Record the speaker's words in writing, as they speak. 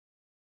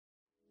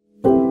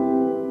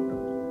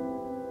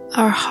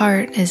Our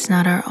heart is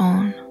not our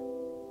own.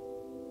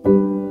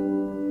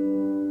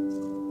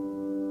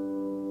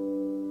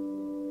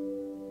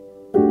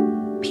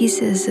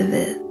 Pieces of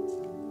it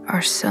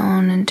are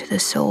sewn into the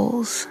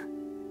souls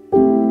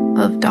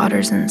of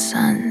daughters and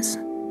sons.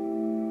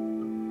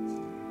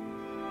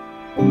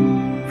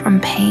 From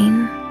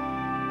pain,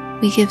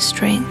 we give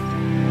strength.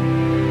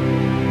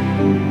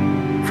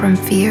 From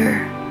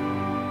fear,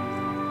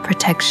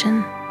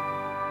 protection.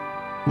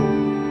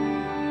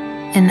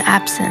 In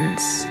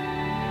absence,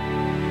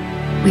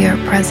 we are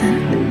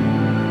present.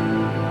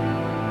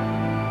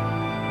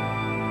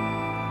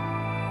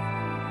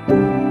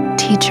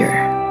 Teacher,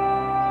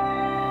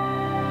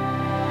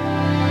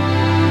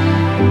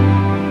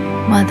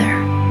 mother,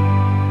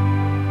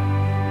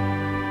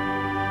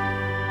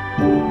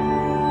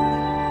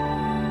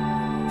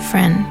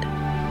 friend,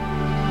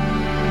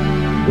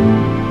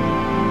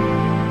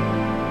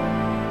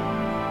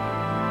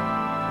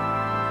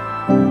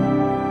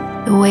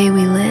 the way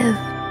we live,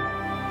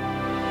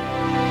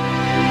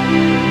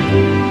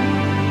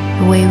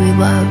 the way we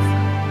love,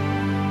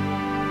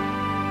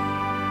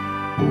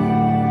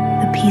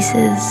 the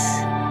pieces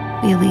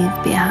we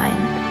leave behind.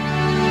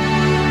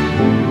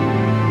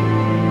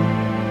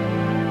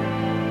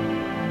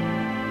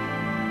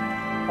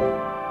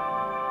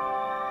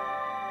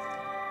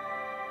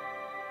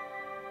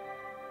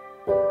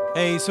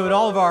 Hey, so at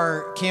all of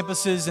our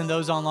campuses and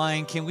those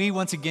online, can we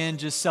once again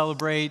just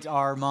celebrate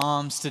our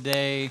moms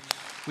today?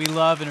 We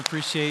love and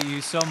appreciate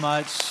you so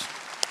much.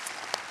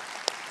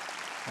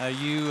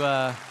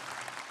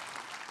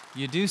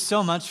 You do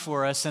so much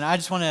for us, and I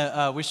just want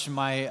to wish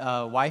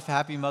my wife a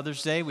happy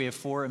Mother's Day. We have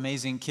 4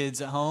 amazing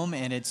kids at home,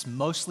 and it's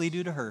mostly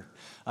due to her.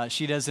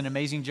 She does an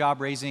amazing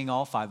job raising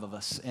all 5 of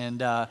us,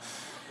 and I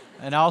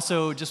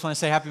also just want to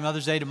say happy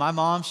Mother's Day to my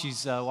mom.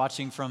 She's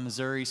watching from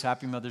Missouri, so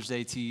happy Mother's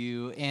Day to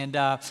you. And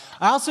I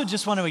also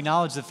just want to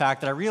acknowledge the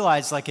fact that I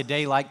realize like a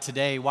day like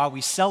today, while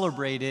we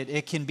celebrate it,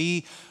 it can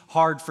be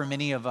hard for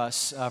many of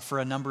us for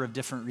a number of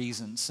different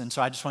reasons. And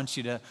so I just want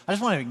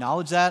to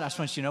acknowledge that. I just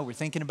want you to know we're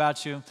thinking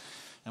about you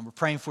and we're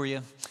praying for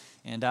you.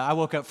 And I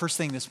woke up first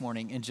thing this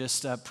morning and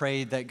just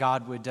prayed that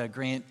God would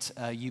grant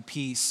you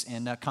peace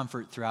and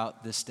comfort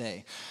throughout this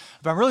day.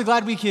 But I'm really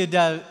glad we could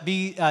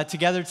be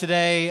together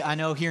today. I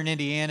know here in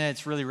Indiana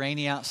it's really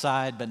rainy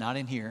outside, but not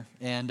in here.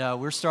 And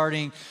we're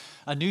starting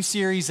a new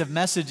series of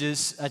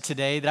messages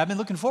today that I've been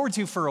looking forward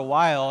to for a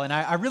while. And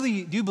I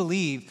really do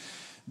believe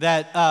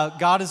that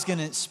God is going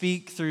to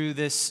speak through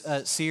this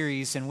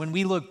series. And when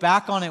we look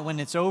back on it when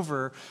it's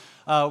over,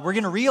 we're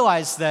going to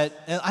realize that,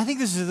 I think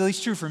this is at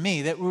least true for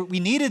me, that we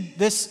needed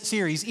this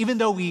series even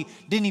though we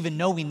didn't even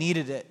know we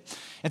needed it.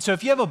 And so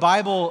if you have a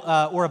Bible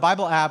or a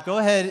Bible app, go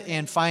ahead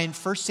and find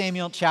 1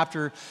 Samuel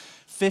chapter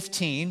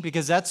 15,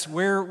 because that's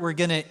where we're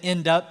going to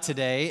end up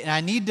today. And I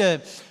need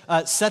to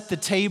set the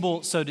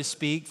table, so to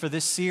speak, for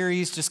this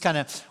series, just kind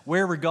of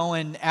where we're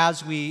going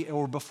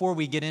before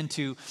we get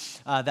into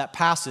that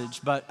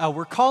passage. But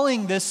we're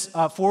calling this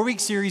 4-week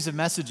series of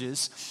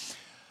messages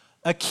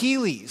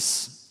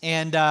Achilles.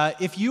 And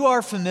if you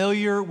are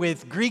familiar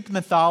with Greek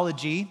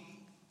mythology,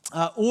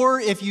 or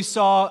if you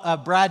saw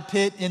Brad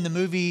Pitt in the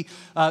movie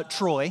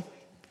Troy,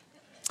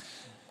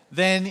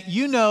 then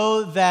you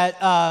know that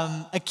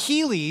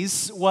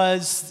Achilles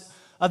was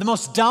the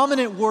most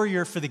dominant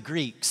warrior for the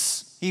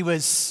Greeks. He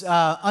was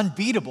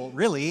unbeatable,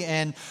 really,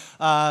 and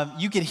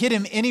you could hit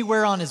him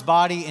anywhere on his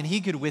body and he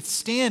could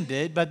withstand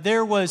it, but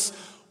there was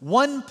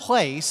one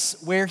place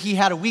where he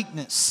had a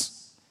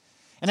weakness.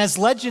 And as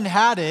legend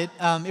had it,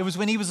 it was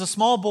when he was a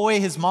small boy,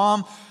 his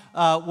mom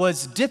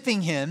was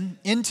dipping him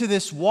into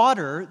this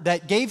water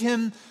that gave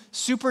him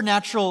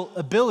supernatural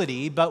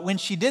ability, but when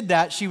she did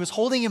that, she was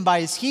holding him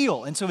by his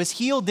heel, and so his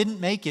heel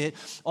didn't make it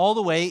all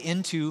the way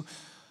into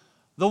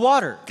the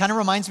water. Kind of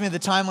reminds me of the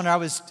time when I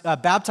was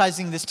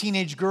baptizing this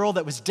teenage girl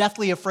that was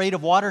deathly afraid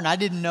of water, and I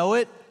didn't know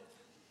it.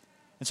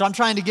 And so I'm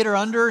trying to get her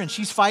under, and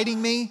she's fighting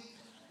me.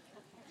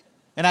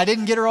 And I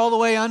didn't get her all the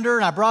way under,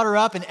 and I brought her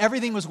up, and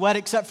everything was wet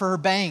except for her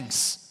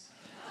bangs.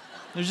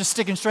 They're just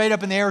sticking straight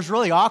up in the air. It was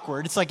really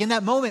awkward. It's like in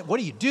that moment, what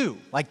do you do?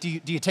 Like, do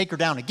you take her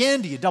down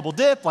again? Do you double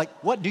dip? Like,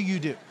 what do you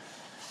do?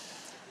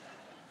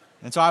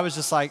 And so I was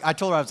just like, I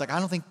told her, I was like, I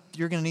don't think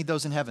you're going to need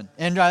those in heaven.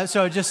 And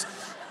so this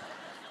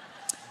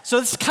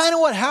is kind of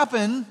what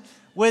happened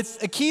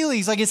with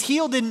Achilles. Like his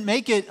heel didn't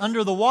make it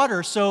under the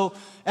water. So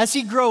as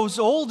he grows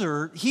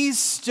older,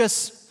 he's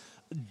just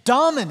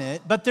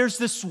dominant, but there's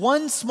this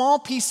one small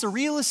piece of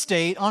real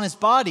estate on his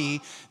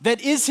body that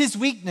is his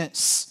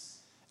weakness.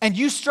 And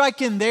you strike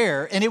him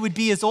there, and it would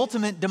be his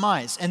ultimate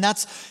demise. And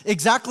that's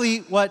exactly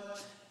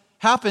what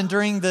happened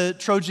during the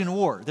Trojan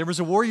War. There was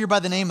a warrior by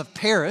the name of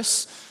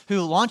Paris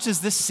who launches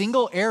this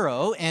single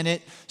arrow, and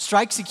it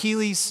strikes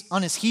Achilles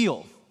on his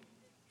heel.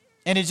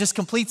 And it just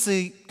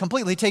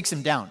completely takes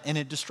him down, and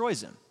it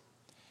destroys him.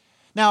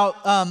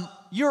 Now,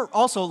 you're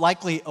also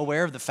likely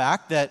aware of the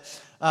fact that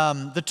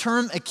the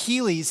term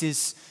Achilles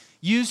is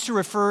used to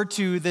refer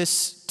to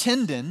this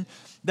tendon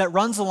that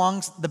runs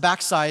along the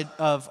backside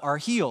of our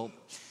heel.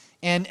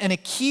 And an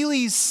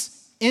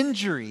Achilles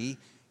injury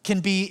can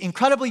be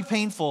incredibly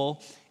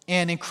painful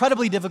and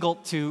incredibly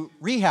difficult to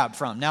rehab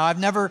from. Now, I've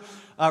never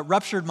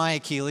ruptured my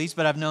Achilles,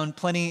 but I've known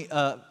plenty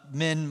of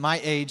men my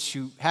age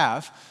who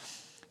have.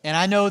 And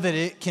I know that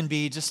it can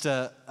be just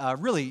a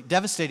really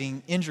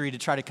devastating injury to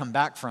try to come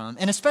back from.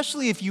 And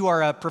especially if you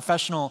are a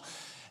professional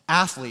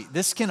athlete,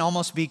 this can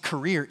almost be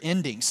career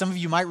ending. Some of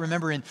you might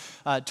remember in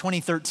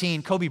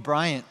 2013, Kobe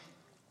Bryant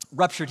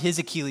ruptured his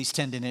Achilles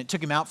tendon, and it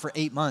took him out for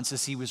 8 months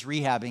as he was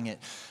rehabbing it.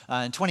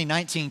 In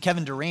 2019,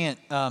 Kevin Durant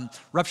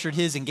ruptured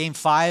his in Game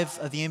 5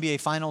 of the NBA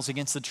Finals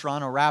against the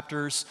Toronto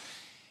Raptors.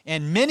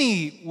 And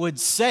many would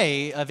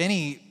say of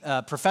any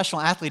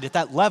professional athlete at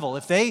that level,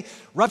 if they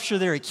rupture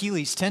their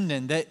Achilles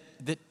tendon, that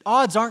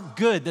odds aren't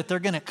good that they're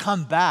going to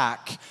come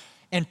back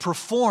and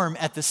perform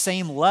at the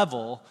same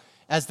level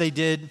as they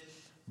did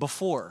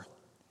before.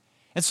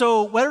 And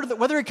so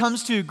whether it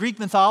comes to Greek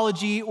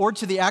mythology or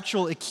to the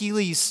actual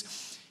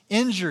Achilles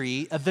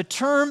injury, the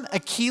term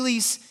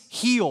Achilles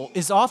heel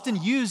is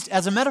often used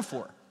as a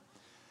metaphor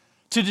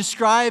to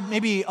describe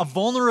maybe a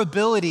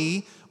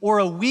vulnerability or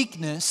a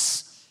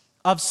weakness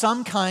of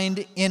some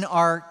kind in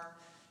our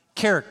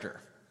character.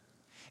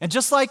 And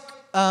just like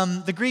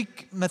the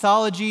Greek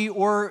mythology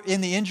or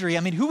in the injury, I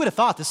mean, who would have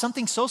thought that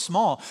something so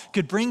small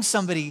could bring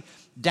somebody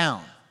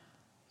down?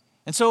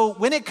 And so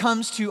when it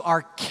comes to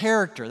our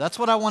character, that's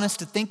what I want us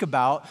to think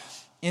about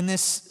in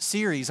this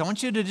series. I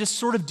want you to just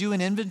sort of do an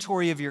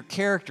inventory of your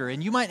character,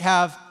 and you might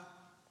have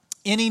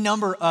any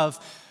number of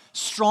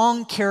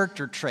strong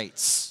character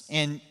traits,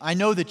 and I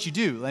know that you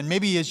do. And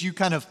maybe as you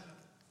kind of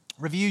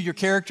review your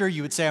character,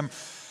 you would say,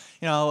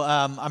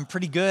 I'm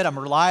pretty good, I'm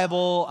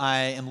reliable, I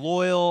am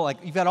loyal. Like,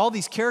 you've got all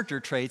these character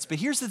traits, but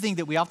here's the thing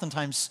that we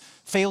oftentimes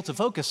fail to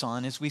focus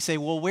on is we say,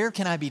 well, where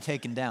can I be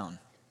taken down?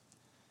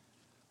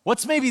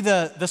 What's maybe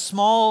the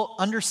small,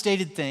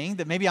 understated thing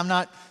that maybe I'm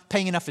not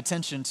paying enough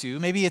attention to?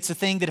 Maybe it's a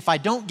thing that if I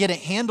don't get a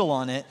handle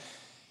on it,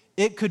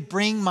 it could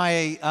bring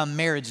my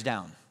marriage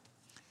down.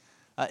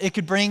 It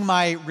could bring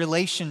my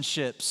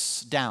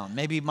relationships down.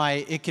 Maybe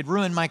it could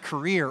ruin my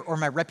career or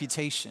my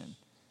reputation.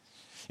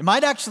 It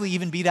might actually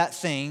even be that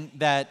thing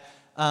that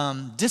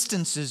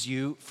distances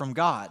you from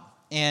God.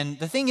 And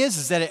the thing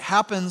is that it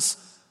happens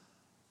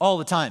all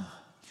the time.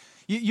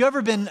 You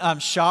ever been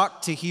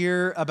shocked to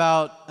hear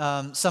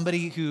about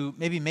somebody who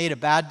maybe made a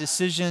bad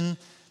decision?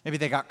 Maybe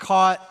they got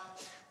caught.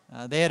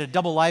 They had a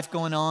double life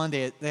going on.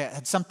 They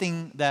had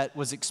something that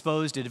was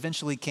exposed. It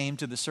eventually came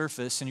to the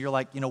surface. And you're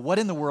like, what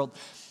in the world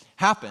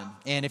happened?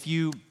 And if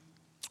you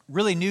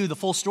really knew the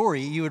full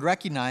story, you would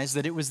recognize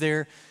that it was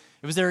their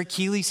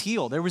Achilles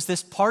heel. There was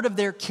this part of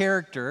their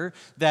character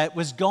that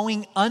was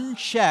going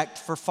unchecked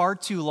for far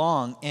too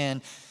long,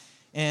 and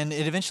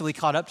it eventually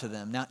caught up to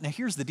them. Now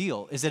here's the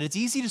deal, is that it's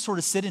easy to sort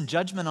of sit in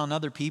judgment on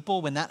other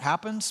people when that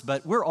happens,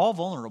 but we're all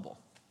vulnerable.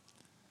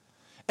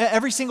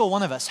 Every single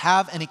one of us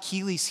have an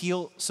Achilles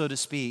heel, so to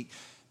speak,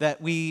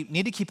 that we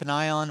need to keep an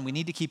eye on, we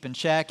need to keep in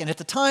check. And at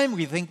the time,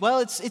 we think, well,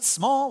 it's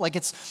small, like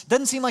it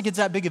doesn't seem like it's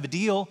that big of a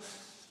deal,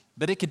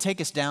 but it could take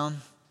us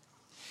down.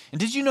 And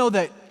did you know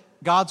that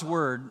God's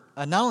word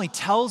not only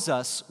tells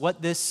us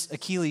what this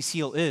Achilles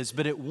heel is,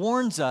 but it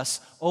warns us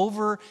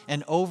over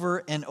and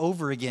over and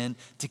over again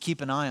to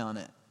keep an eye on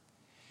it.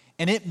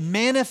 And it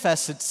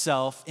manifests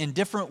itself in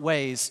different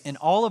ways in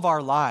all of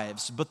our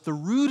lives, but the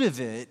root of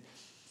it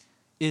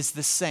is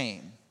the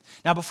same.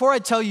 Now, before I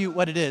tell you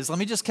what it is, let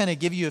me just kind of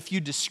give you a few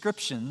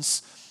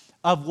descriptions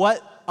of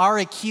what our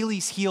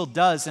Achilles heel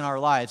does in our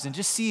lives and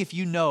just see if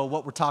you know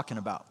what we're talking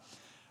about.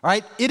 All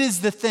right? It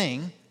is the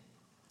thing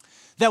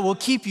that will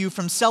keep you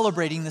from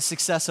celebrating the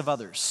success of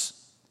others.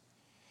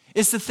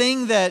 It's the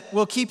thing that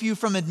will keep you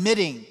from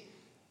admitting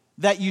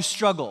that you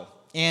struggle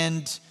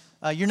and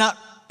you're not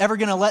ever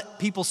going to let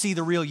people see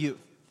the real you.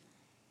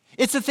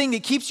 It's the thing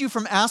that keeps you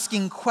from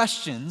asking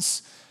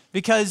questions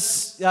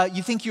because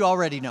you think you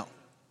already know.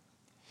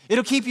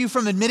 It'll keep you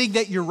from admitting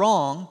that you're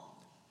wrong,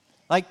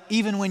 like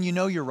even when you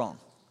know you're wrong.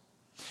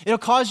 It'll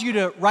cause you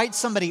to write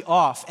somebody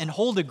off and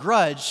hold a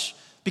grudge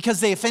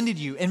because they offended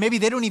you, and maybe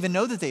they don't even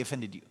know that they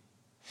offended you.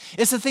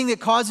 It's the thing that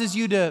causes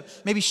you to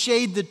maybe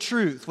shade the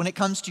truth when it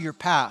comes to your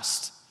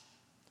past,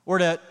 or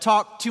to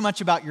talk too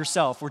much about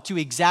yourself, or to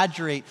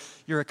exaggerate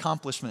your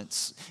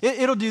accomplishments.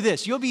 It'll do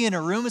this. You'll be in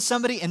a room with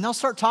somebody and they'll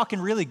start talking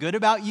really good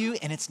about you,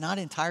 and it's not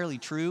entirely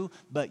true,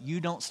 but you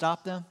don't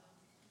stop them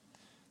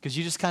because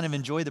you just kind of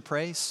enjoy the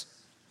praise.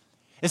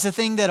 It's the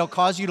thing that'll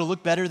cause you to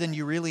look better than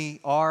you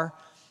really are.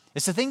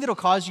 It's the thing that'll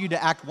cause you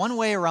to act one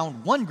way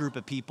around one group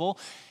of people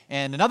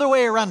and another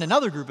way around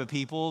another group of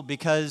people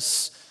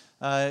because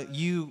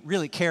you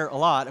really care a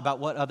lot about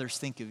what others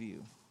think of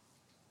you.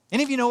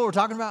 Any of you know what we're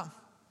talking about?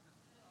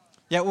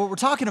 Yeah, well, we're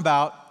talking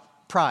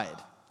about pride.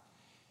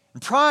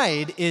 And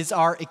pride is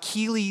our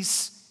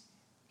Achilles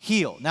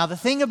heel. Now, the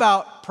thing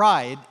about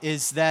pride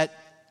is that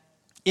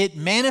it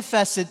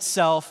manifests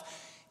itself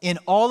in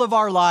all of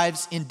our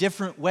lives in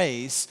different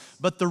ways,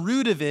 but the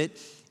root of it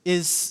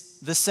is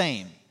the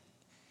same.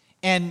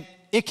 And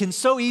it can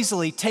so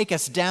easily take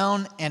us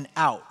down and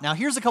out. Now,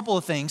 here's a couple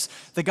of things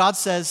that God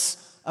says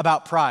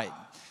about pride.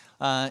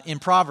 in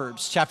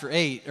Proverbs chapter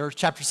 8 or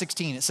chapter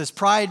 16. It says,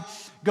 pride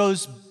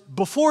goes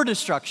before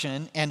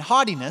destruction, and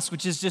haughtiness,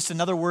 which is just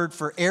another word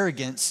for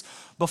arrogance,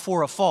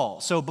 before a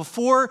fall. So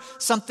before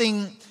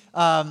something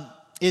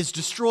is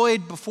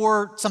destroyed,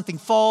 before something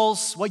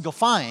falls, what you'll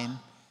find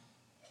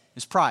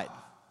is pride.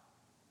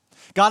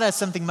 God has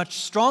something much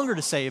stronger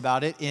to say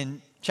about it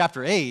in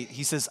chapter 8.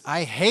 He says,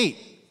 I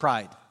hate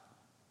pride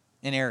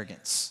and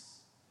arrogance.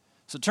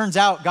 So it turns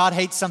out God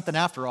hates something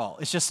after all.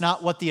 It's just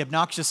not what the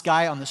obnoxious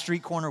guy on the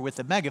street corner with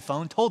the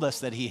megaphone told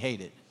us that he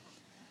hated.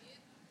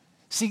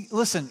 See,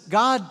 listen,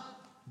 God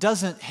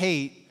doesn't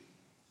hate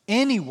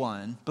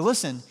anyone, but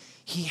listen,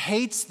 he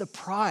hates the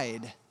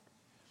pride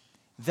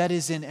that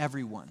is in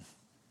everyone.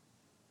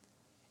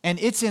 And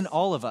it's in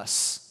all of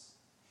us.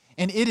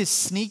 And it is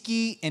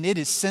sneaky and it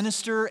is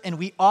sinister, and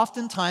we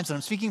oftentimes, and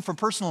I'm speaking from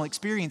personal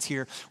experience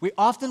here, we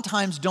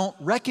oftentimes don't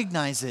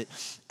recognize it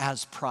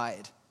as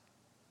pride.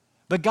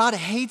 But God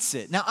hates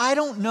it. Now, I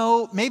don't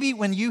know, maybe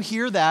when you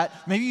hear that,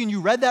 maybe when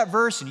you read that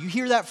verse and you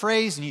hear that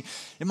phrase, and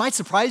it might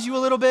surprise you a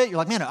little bit. You're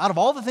like, man, out of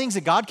all the things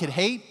that God could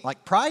hate,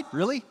 like pride,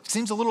 really?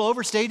 Seems a little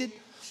overstated.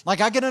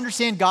 Like I can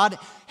understand God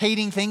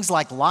hating things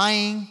like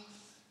lying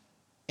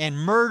and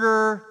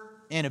murder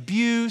and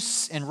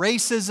abuse and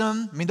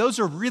racism. I mean, those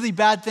are really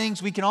bad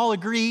things. We can all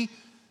agree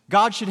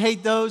God should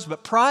hate those,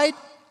 but pride?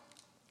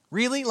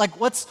 Really? Like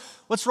what's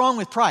wrong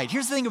with pride?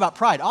 Here's the thing about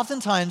pride.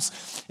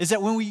 Oftentimes is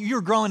that when you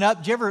were growing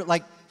up, do you ever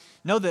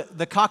know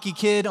the cocky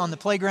kid on the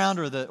playground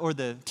or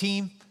the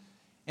team?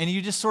 And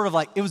you just sort of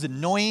it was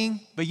annoying,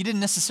 but you didn't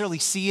necessarily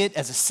see it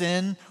as a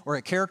sin or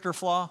a character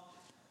flaw.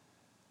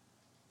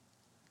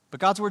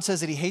 But God's word says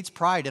that he hates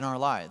pride in our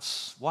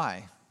lives.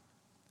 Why?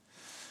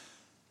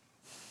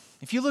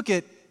 If you look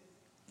at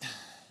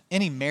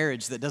any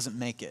marriage that doesn't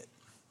make it,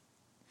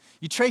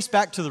 you trace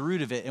back to the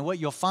root of it, and what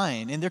you'll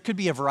find, and there could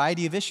be a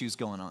variety of issues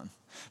going on,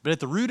 but at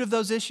the root of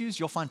those issues,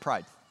 you'll find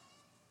pride.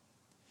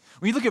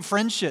 When you look at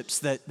friendships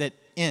that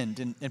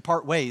end and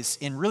part ways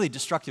in really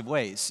destructive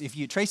ways, if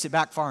you trace it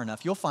back far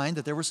enough, you'll find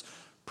that there was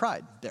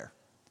pride there.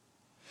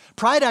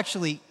 Pride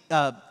actually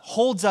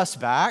holds us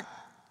back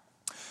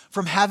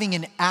from having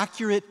an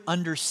accurate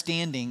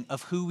understanding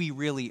of who we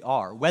really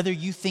are, whether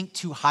you think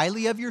too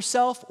highly of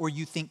yourself or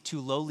you think too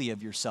lowly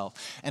of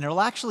yourself. And it'll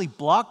actually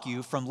block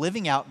you from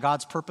living out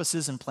God's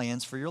purposes and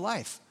plans for your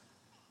life.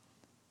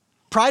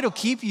 Pride will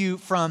keep you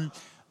from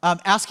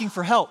asking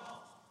for help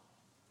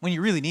when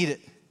you really need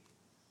it.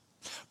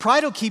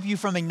 Pride will keep you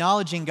from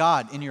acknowledging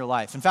God in your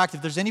life. In fact,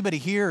 if there's anybody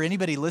here or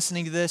anybody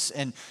listening to this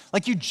and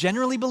you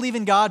generally believe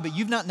in God, but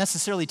you've not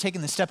necessarily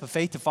taken the step of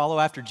faith to follow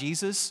after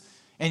Jesus,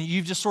 and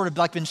you've just sort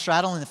of been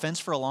straddling the fence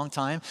for a long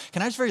time,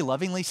 can I just very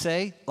lovingly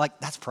say,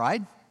 that's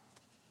pride?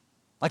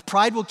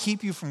 Pride will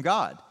keep you from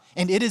God.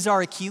 And it is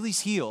our Achilles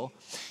heel.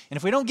 And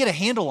if we don't get a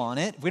handle on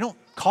it, if we don't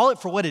call it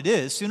for what it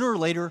is, sooner or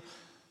later,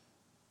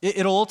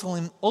 it'll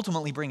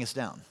ultimately bring us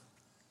down.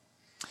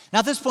 Now,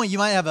 at this point, you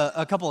might have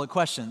a couple of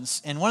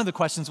questions. And one of the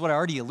questions, what I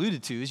already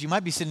alluded to, is you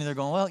might be sitting there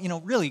going,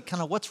 well, really,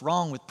 kind of what's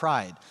wrong with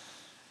pride?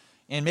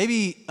 And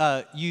maybe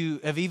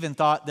you have even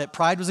thought that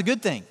pride was a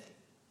good thing.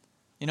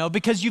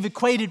 Because you've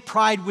equated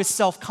pride with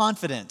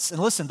self-confidence.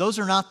 And listen, those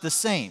are not the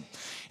same.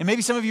 And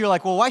maybe some of you are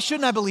like, well, why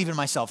shouldn't I believe in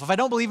myself? If I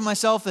don't believe in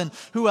myself, then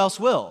who else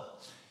will?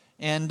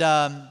 And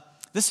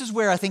this is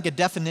where I think a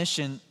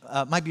definition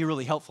might be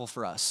really helpful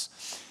for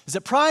us. Is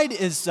that pride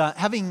is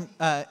having,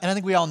 and I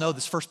think we all know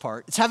this first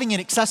part, it's having an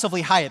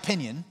excessively high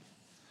opinion.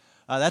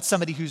 That's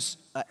somebody who's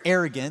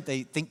arrogant,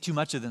 they think too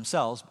much of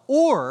themselves.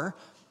 Or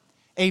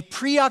a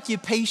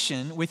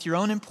preoccupation with your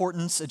own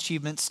importance,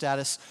 achievement,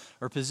 status,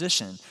 or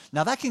position.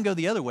 Now that can go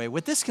the other way.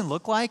 What this can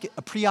look like,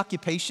 a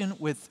preoccupation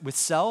with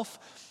self,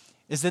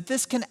 is that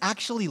this can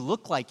actually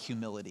look like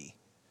humility.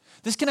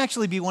 This can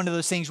actually be one of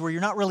those things where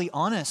you're not really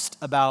honest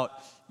about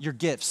your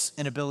gifts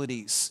and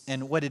abilities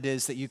and what it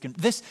is that you can.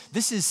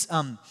 This is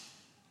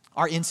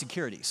our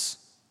insecurities.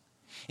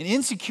 And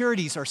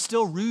insecurities are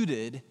still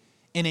rooted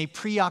in a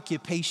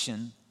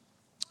preoccupation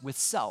with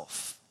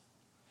self.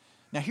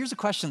 Now here's a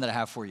question that I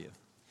have for you.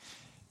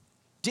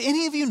 Do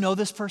any of you know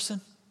this person?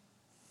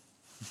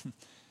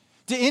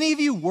 Do any of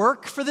you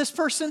work for this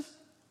person?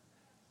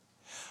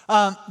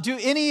 Do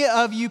any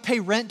of you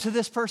pay rent to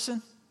this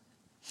person?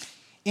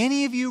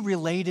 Any of you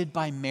related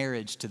by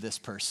marriage to this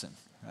person?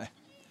 Right?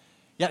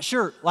 Yeah,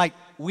 sure.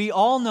 We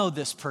all know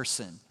this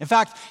person. In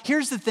fact,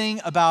 here's the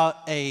thing about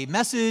a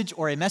message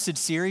or a message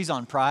series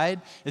on pride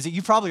is that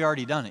you've probably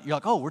already done it. You're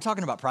like, oh, we're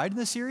talking about pride in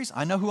this series?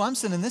 I know who I'm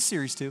sending this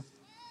series to.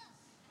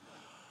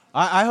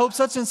 I hope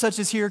such and such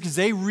is here because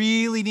they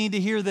really need to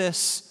hear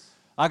this.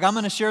 I'm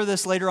going to share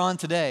this later on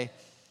today.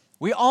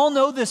 We all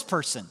know this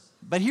person,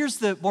 but here's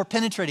the more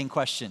penetrating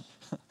question.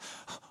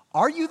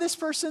 Are you this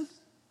person?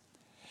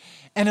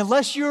 And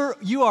unless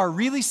you are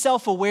really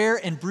self-aware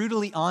and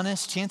brutally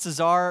honest, chances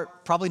are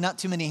probably not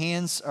too many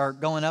hands are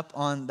going up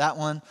on that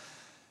one.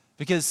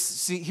 Because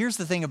see, here's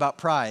the thing about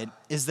pride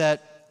is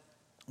that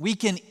we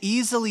can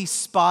easily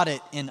spot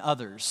it in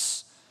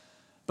others,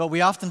 but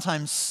we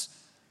oftentimes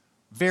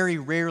very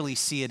rarely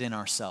see it in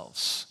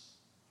ourselves.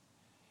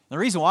 The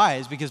reason why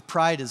is because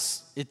pride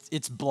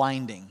it's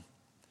blinding.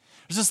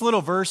 There's this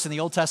little verse in the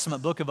Old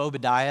Testament book of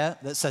Obadiah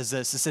that says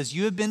this. It says,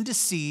 you have been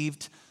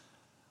deceived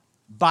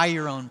by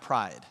your own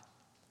pride.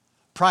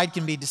 Pride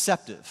can be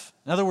deceptive.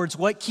 In other words,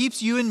 what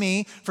keeps you and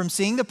me from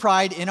seeing the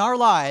pride in our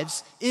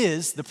lives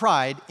is the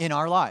pride in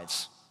our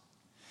lives.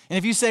 And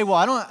if you say,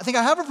 well, I think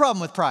I have a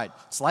problem with pride,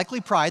 it's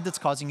likely pride that's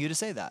causing you to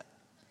say that.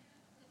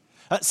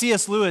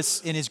 C.S.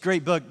 Lewis, in his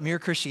great book, Mere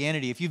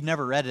Christianity, if you've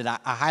never read it, I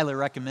highly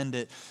recommend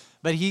it.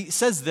 But he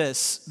says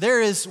this,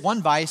 there is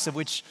one vice of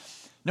which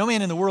no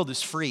man in the world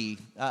is free,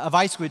 a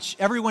vice which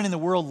everyone in the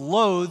world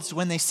loathes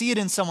when they see it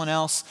in someone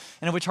else,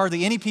 and of which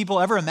hardly any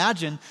people ever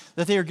imagine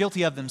that they are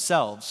guilty of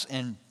themselves,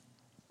 and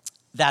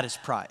that is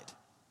pride.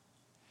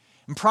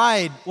 And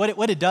pride,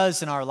 what it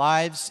does in our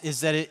lives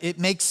is that it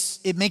makes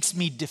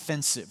me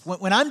defensive.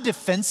 When I'm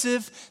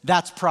defensive,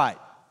 that's pride.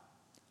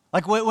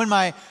 Like when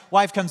my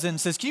wife comes in and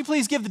says, can you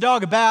please give the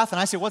dog a bath?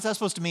 And I say, what's that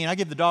supposed to mean? I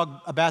give the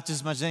dog a bath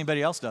just as much as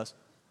anybody else does.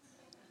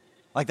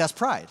 Like that's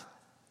pride.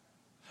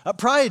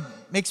 Pride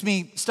makes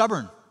me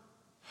stubborn.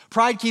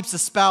 Pride keeps a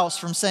spouse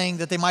from saying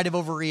that they might have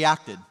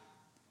overreacted.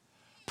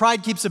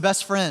 Pride keeps a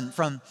best friend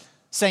from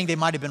saying they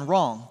might have been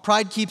wrong.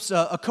 Pride keeps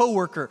a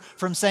coworker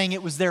from saying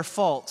it was their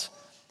fault.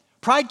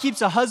 Pride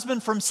keeps a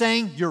husband from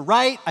saying, you're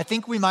right, I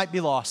think we might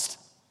be lost.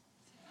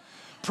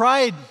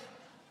 Pride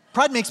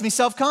makes me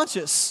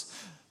self-conscious.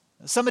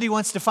 Somebody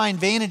once defined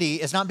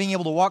vanity as not being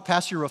able to walk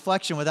past your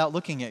reflection without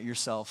looking at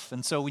yourself.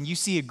 And so when you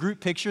see a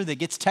group picture that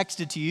gets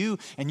texted to you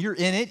and you're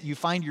in it, you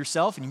find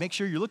yourself and you make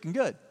sure you're looking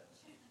good.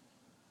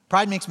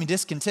 Pride makes me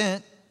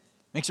discontent.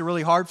 Makes it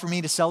really hard for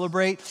me to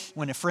celebrate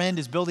when a friend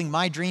is building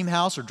my dream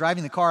house or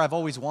driving the car I've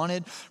always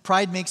wanted.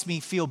 Pride makes me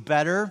feel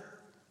better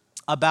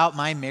about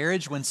my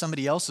marriage when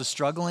somebody else is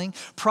struggling.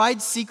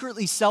 Pride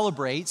secretly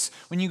celebrates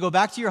when you go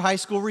back to your high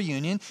school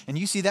reunion and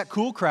you see that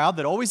cool crowd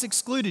that always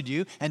excluded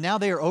you and now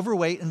they are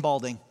overweight and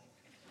balding.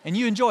 And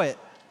you enjoy it.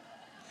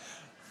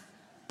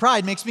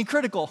 Pride makes me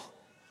critical.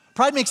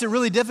 Pride makes it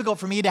really difficult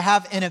for me to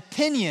have an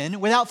opinion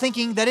without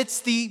thinking that it's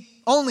the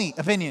only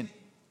opinion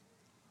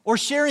or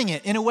sharing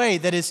it in a way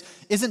that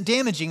isn't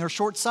damaging or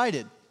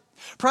short-sighted.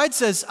 Pride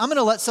says, I'm going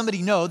to let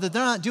somebody know that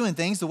they're not doing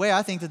things the way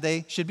I think that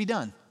they should be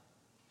done.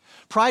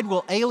 Pride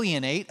will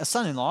alienate a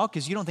son-in-law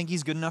because you don't think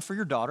he's good enough for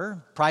your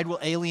daughter. Pride will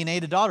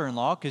alienate a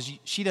daughter-in-law because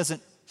she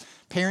doesn't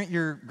parent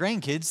your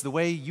grandkids the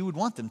way you would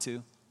want them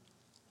to.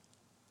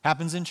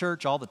 Happens in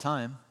church all the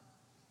time.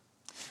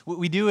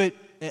 We do it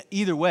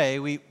either way,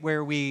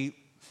 where we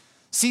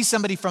see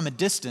somebody from a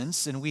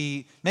distance and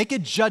we make a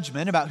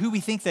judgment about who we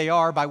think they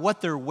are by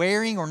what they're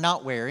wearing or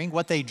not wearing,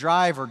 what they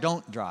drive or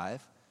don't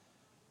drive.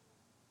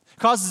 It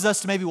causes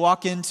us to maybe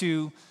walk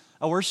into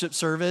a worship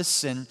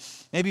service and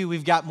maybe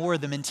we've got more of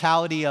the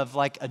mentality of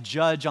like a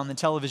judge on the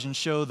television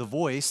show The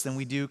Voice than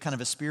we do kind of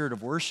a spirit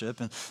of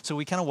worship. And so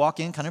we kind of walk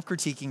in kind of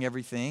critiquing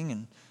everything.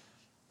 And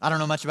I don't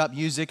know much about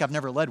music. I've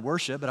never led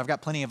worship, but I've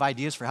got plenty of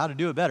ideas for how to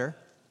do it better.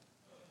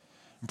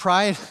 And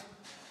pride,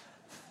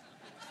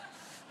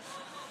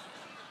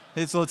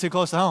 it's a little too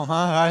close to home,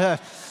 huh?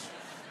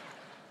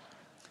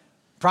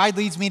 Pride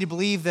leads me to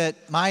believe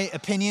that my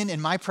opinion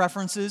and my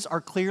preferences are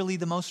clearly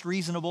the most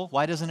reasonable.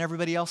 Why doesn't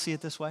everybody else see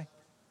it this way?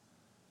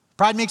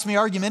 Pride makes me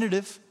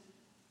argumentative.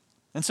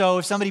 And so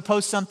if somebody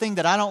posts something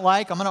that I don't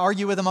like, I'm going to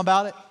argue with them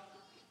about it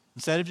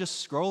instead of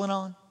just scrolling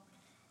on.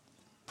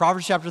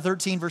 Proverbs chapter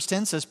 13, verse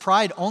 10 says,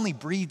 pride only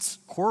breeds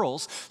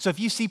quarrels. So if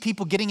you see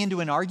people getting into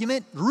an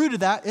argument, the root of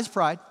that is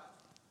pride.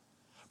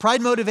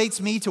 Pride motivates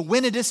me to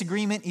win a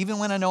disagreement even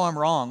when I know I'm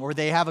wrong or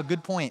they have a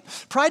good point.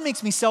 Pride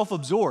makes me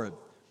self-absorbed.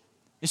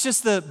 It's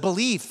just the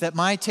belief that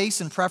my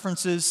tastes and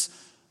preferences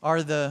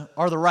are the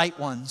right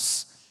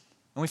ones.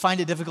 And we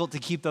find it difficult to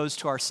keep those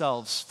to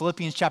ourselves.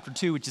 Philippians chapter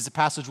 2, which is a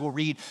passage we'll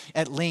read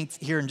at length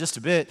here in just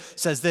a bit,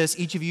 says this,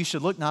 each of you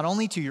should look not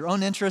only to your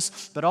own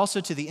interests, but also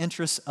to the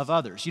interests of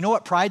others. You know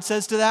what pride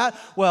says to that?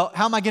 Well,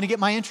 how am I going to get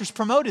my interests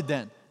promoted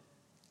then?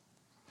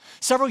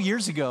 Several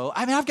years ago,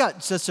 I've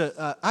got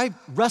I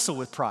wrestle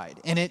with pride,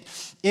 and it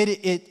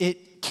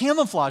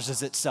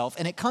camouflages itself,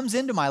 and it comes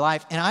into my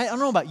life, and I don't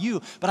know about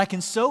you, but I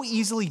can so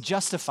easily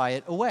justify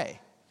it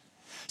away.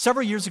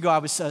 Several years ago, I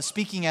was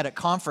speaking at a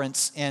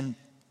conference, and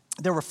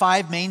there were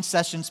 5 main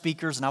session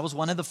speakers, and I was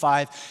one of the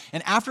 5.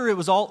 And after it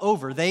was all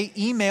over, they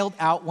emailed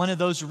out one of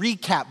those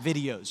recap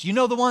videos. You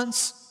know the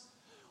ones?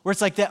 Where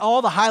it's like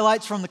all the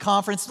highlights from the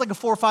conference. It's like a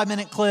 4 or 5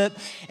 minute clip.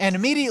 And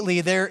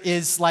immediately there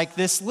is like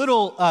this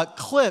little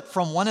clip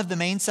from one of the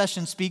main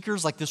session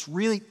speakers, like this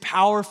really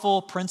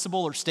powerful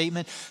principle or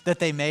statement that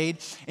they made.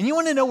 And you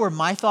want to know where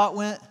my thought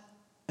went?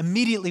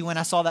 Immediately when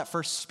I saw that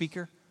first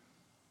speaker,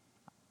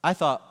 I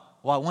thought,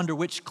 well, I wonder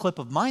which clip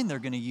of mine they're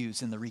going to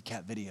use in the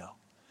recap video.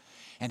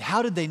 And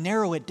how did they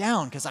narrow it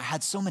down? Because I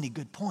had so many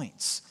good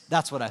points.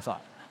 That's what I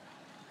thought.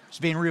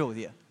 Just being real with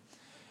you.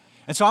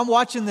 And so I'm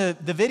watching the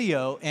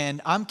video,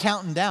 and I'm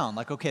counting down.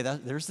 Like, okay,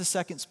 there's the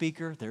second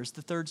speaker. There's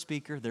the third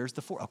speaker. There's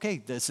the fourth.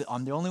 Okay,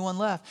 I'm the only one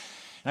left.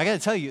 And I got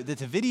to tell you that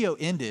the video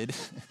ended,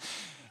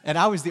 and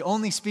I was the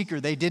only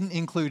speaker they didn't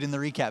include in the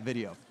recap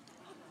video.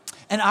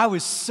 And I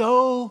was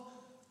so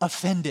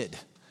offended.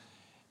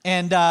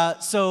 And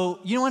so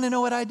you want to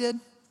know what I did?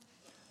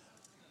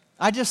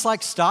 I just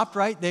stopped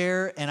right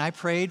there and I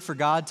prayed for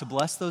God to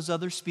bless those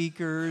other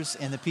speakers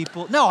and the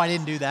people. No, I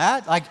didn't do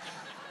that.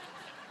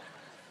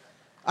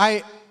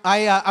 I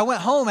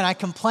went home and I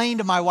complained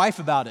to my wife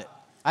about it.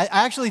 I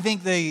actually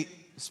think the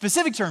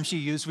specific term she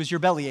used was "your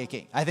belly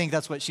aching." I think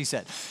that's what she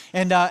said.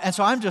 And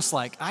so I'm just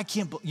I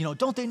can't,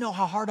 don't they know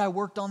how hard I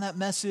worked on that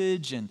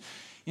message? And,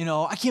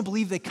 I can't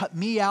believe they cut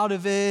me out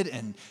of it.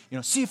 And,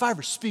 see if I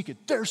ever speak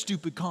at their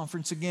stupid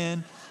conference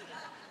again.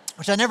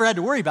 Which I never had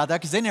to worry about that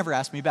because they never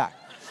asked me back.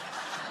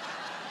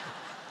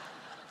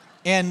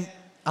 And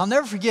I'll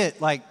never forget,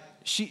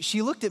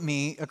 she looked at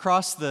me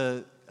across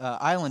the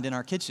island in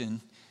our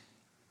kitchen.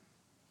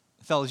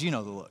 Fellas, you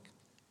know the look.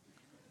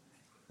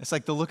 It's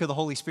like the look of the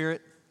Holy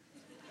Spirit.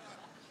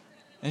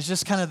 And it's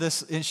just kind of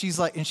this, and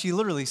she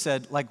literally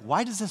said,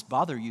 why does this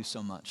bother you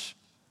so much?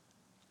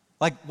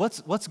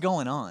 What's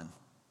going on?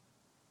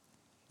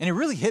 And it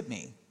really hit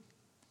me.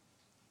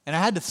 And I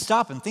had to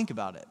stop and think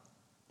about it.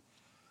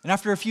 And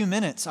after a few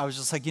minutes, I was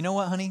just you know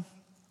what, honey?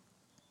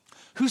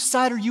 Whose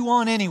side are you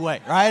on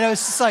anyway, right? I was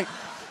just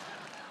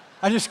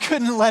I just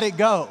couldn't let it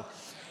go.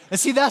 And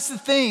see, that's the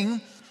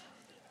thing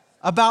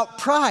about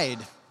pride,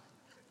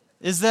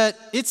 is that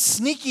it's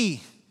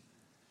sneaky.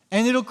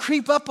 And it'll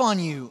creep up on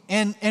you.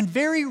 And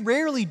very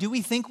rarely do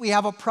we think we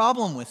have a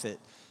problem with it.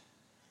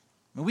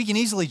 We can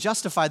easily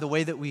justify the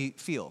way that we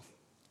feel.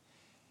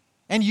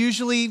 And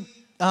usually,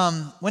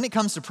 when it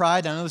comes to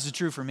pride, I know this is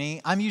true for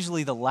me, I'm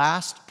usually the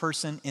last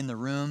person in the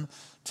room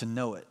to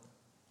know it.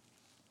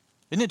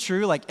 Isn't it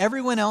true?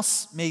 Everyone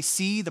else may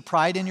see the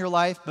pride in your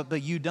life, but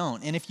you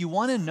don't. And if you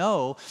want to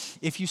know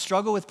if you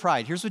struggle with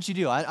pride, here's what you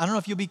do. I don't know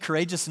if you'll be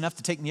courageous enough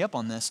to take me up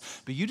on this,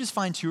 but you just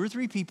find 2 or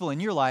 3 people in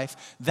your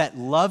life that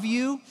love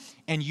you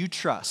and you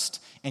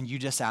trust, and you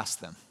just ask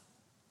them.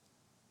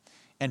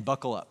 And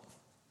buckle up.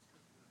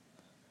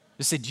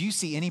 Just say, do you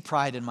see any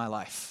pride in my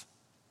life?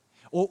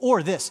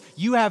 Or this,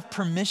 you have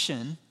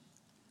permission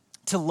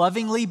to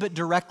lovingly but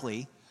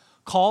directly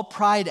call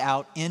pride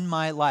out in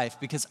my life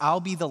because I'll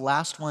be the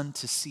last one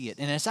to see it.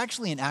 And it's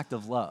actually an act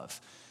of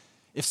love.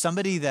 If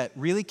somebody that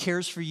really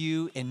cares for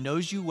you and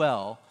knows you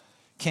well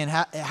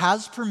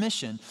has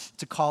permission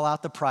to call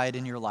out the pride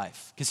in your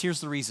life. Because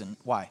here's the reason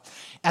why.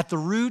 At the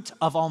root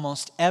of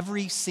almost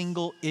every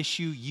single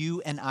issue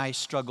you and I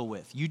struggle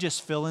with, you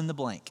just fill in the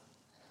blank.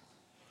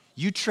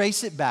 You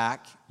trace it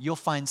back, you'll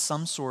find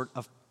some sort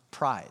of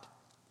pride.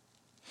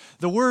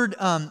 The word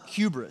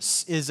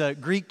hubris is a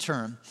Greek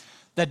term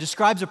that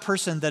describes a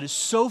person that is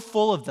so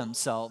full of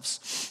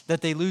themselves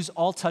that they lose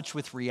all touch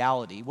with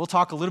reality. We'll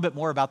talk a little bit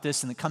more about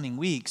this in the coming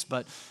weeks,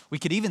 but we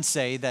could even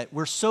say that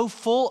we're so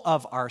full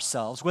of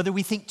ourselves, whether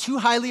we think too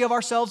highly of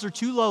ourselves or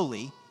too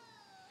lowly,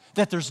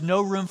 that there's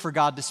no room for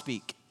God to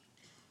speak.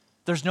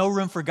 There's no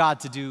room for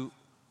God to do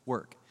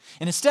work.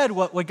 And instead,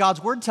 what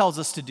God's word tells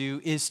us to do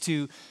is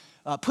to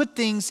put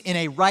things in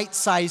a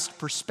right-sized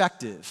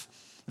perspective.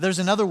 There's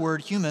another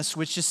word, humus,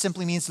 which just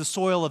simply means the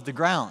soil of the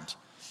ground.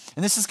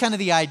 And this is kind of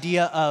the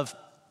idea of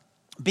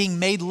being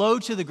made low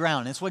to the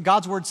ground. It's what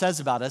God's word says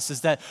about us,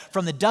 is that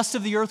from the dust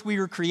of the earth we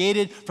were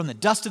created, from the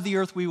dust of the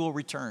earth we will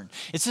return.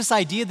 It's this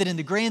idea that in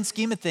the grand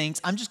scheme of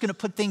things, I'm just going to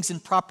put things in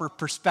proper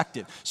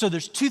perspective. So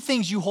there's 2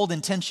 things you hold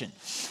in tension.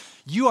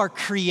 You are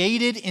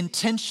created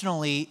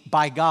intentionally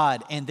by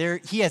God, and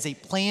He has a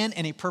plan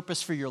and a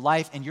purpose for your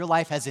life, and your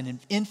life has an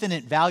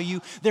infinite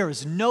value. There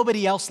is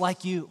nobody else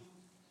like you.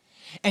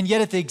 And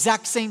yet at the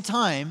exact same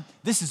time,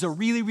 this is a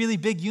really, really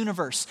big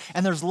universe.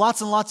 And there's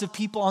lots and lots of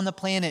people on the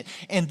planet.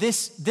 And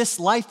this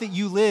life that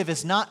you live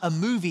is not a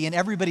movie and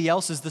everybody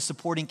else is the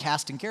supporting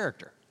cast and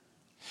character.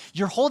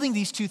 You're holding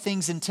these 2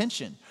 things in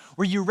tension,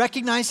 where you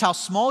recognize how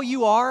small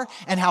you are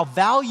and how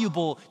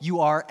valuable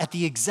you are at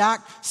the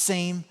exact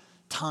same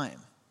time.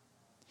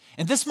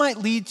 And this might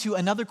lead to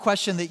another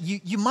question that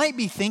you might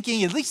be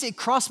thinking, at least it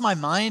crossed my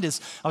mind as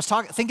I was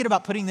thinking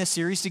about putting this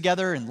series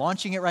together and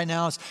launching it right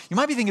now. You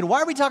might be thinking,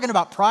 why are we talking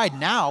about pride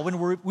now when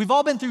we've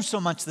all been through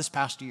so much this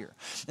past year?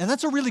 And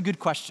that's a really good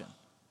question.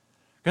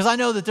 Because I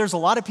know that there's a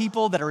lot of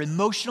people that are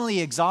emotionally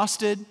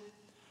exhausted.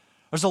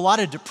 There's a lot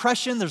of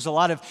depression. There's a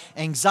lot of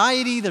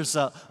anxiety. There's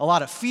a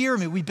lot of fear. I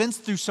mean, we've been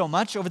through so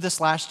much over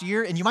this last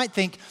year. And you might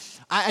think,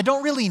 I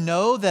don't really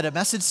know that a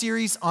message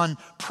series on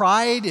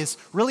pride is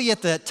really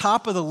at the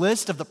top of the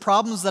list of the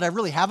problems that I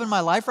really have in my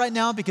life right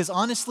now, because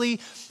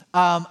honestly,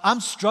 I'm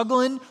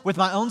struggling with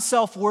my own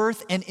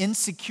self-worth and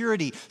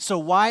insecurity. So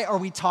why are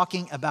we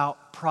talking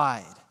about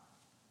pride?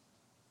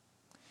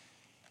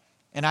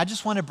 And I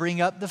just want to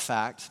bring up the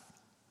fact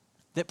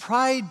that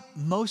pride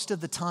most of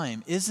the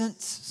time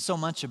isn't so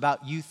much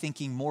about you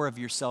thinking more of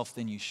yourself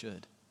than you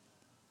should.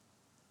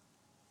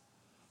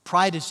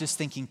 Pride is just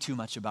thinking too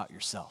much about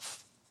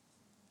yourself.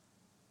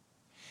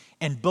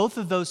 And both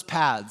of those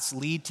paths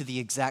lead to the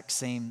exact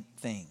same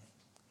thing.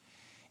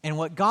 And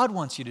what God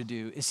wants you to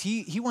do is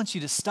He wants you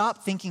to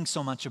stop thinking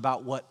so much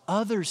about what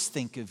others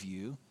think of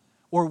you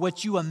or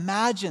what you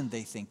imagine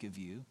they think of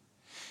you,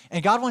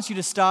 And God wants you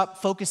to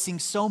stop focusing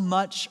so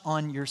much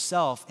on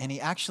yourself, and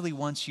he actually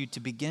wants you to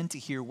begin to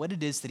hear what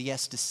it is that he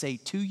has to say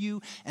to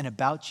you and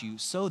about you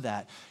so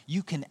that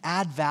you can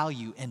add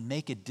value and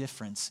make a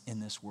difference in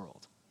this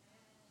world.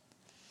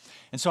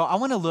 And so I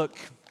want to look,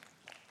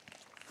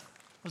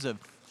 that was an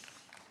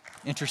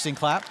interesting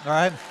clap, all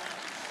right?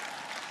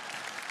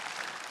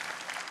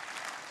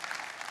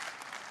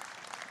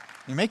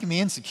 You're making me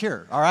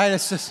insecure, all right?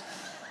 It's just...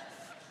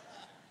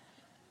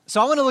 So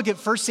I want to look at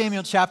 1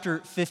 Samuel chapter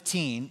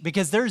 15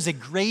 because there's a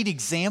great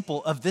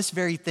example of this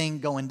very thing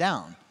going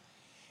down.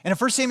 And in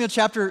 1 Samuel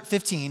chapter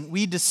 15,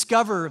 we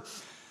discover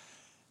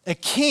a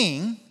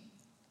king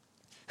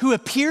who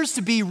appears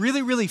to be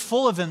really, really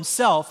full of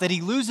himself, that he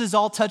loses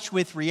all touch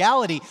with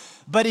reality,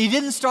 but he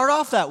didn't start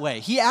off that way.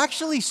 He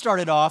actually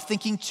started off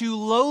thinking too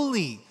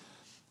lowly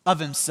of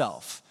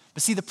himself.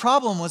 But see, the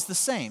problem was the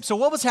same. So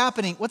what's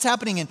happening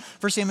in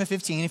 1 Samuel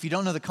 15, if you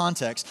don't know the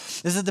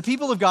context, is that the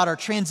people of God are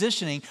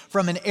transitioning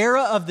from an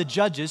era of the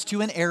judges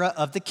to an era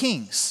of the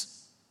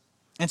kings.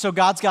 And so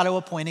God's got to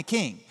appoint a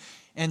king.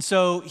 And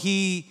so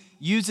he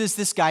uses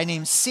this guy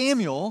named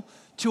Samuel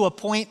to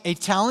appoint a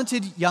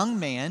talented young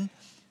man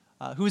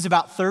who was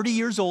about 30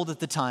 years old at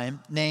the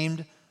time,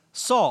 named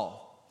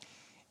Saul.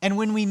 And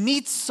when we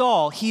meet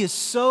Saul, he is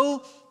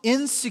so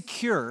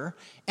insecure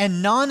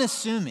and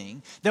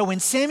non-assuming that when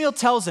Samuel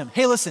tells him,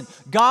 hey, listen,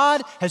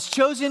 God has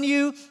chosen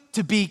you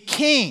to be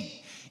king,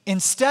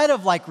 instead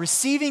of like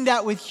receiving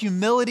that with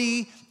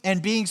humility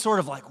and being sort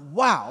of like,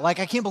 wow, like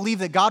I can't believe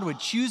that God would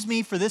choose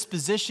me for this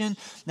position.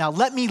 Now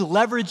let me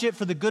leverage it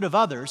for the good of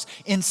others.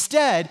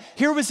 Instead,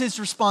 here was his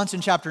response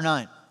in chapter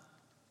 9.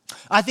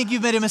 I think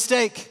you've made a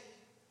mistake.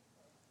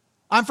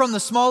 I'm from the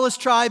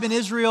smallest tribe in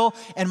Israel,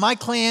 and my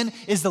clan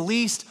is the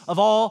least of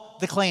all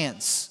the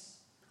clans.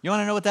 You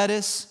want to know what that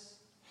is?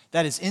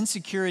 That is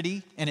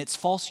insecurity and it's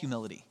false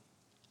humility.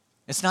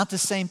 It's not the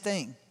same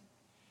thing.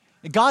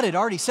 God had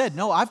already said,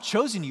 no, I've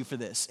chosen you for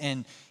this.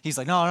 And he's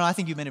like, no, I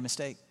think you made a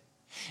mistake.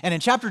 And in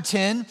chapter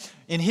 10,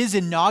 in his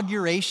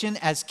inauguration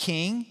as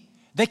king,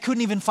 they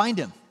couldn't even find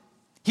him.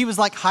 He was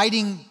like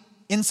hiding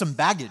in some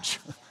baggage.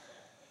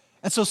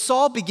 And so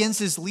Saul begins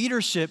his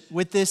leadership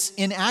with this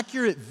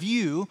inaccurate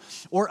view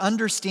or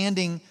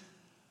understanding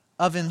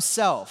of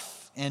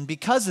himself. And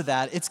because of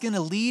that, it's going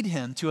to lead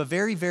him to a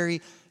very,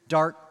 very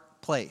dark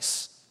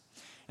place.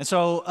 And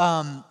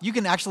so you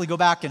can actually go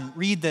back and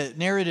read the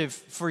narrative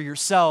for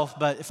yourself,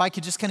 but if I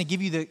could just kind of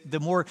give you the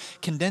more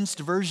condensed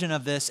version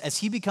of this, as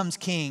he becomes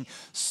king,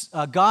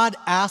 God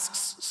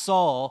asks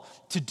Saul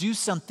to do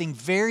something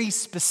very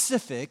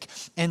specific,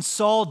 and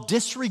Saul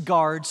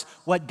disregards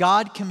what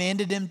God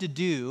commanded him to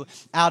do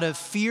out of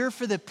fear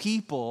for the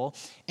people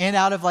and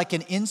out of like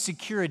an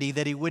insecurity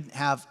that he wouldn't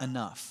have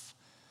enough.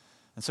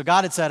 And so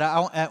God had said,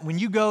 when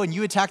you go and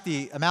you attack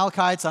the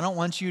Amalekites, I don't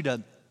want you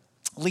to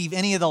leave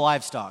any of the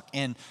livestock.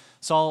 And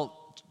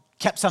Saul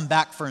kept some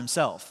back for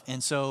himself.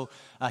 And so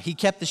he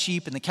kept the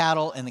sheep and the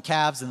cattle and the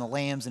calves and the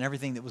lambs and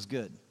everything that was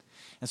good.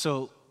 And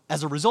so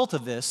as a result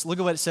of this, look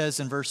at what it says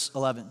in verse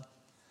 11.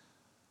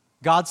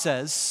 God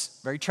says,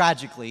 very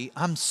tragically,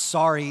 I'm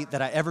sorry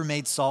that I ever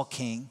made Saul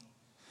king,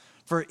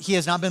 for he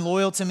has not been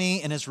loyal to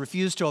me and has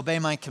refused to obey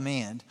my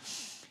command.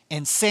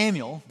 And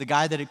Samuel, the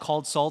guy that had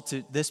called Saul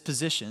to this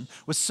position,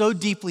 was so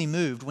deeply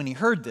moved when he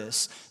heard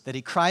this that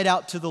he cried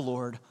out to the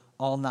Lord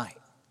all night.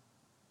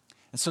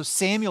 And so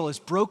Samuel is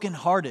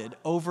brokenhearted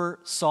over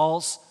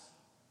Saul's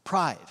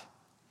pride.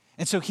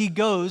 And so he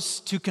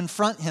goes to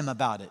confront him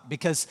about it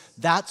because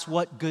that's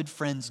what good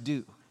friends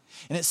do.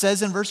 And it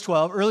says in verse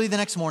 12, early the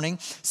next morning,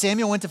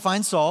 Samuel went to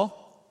find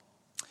Saul,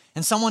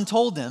 and someone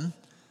told him,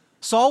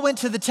 Saul went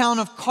to the town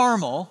of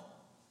Carmel,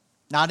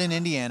 not in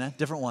Indiana,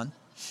 different one,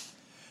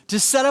 to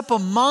set up a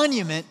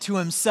monument to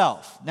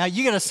himself. Now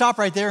you got to stop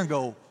right there and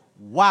go,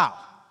 wow,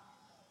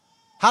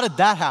 how did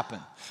that happen?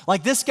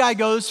 Like this guy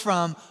goes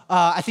from,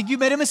 I think you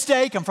made a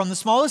mistake, I'm from the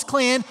smallest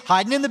clan,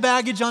 hiding in the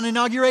baggage on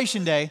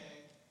Inauguration Day,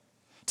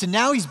 to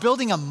now he's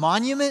building a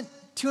monument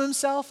to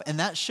himself, and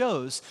that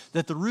shows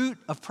that the root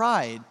of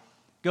pride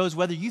goes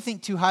whether you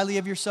think too highly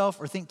of yourself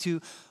or think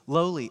too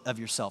lowly of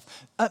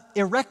yourself.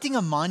 Erecting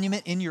a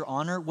monument in your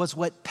honor was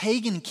what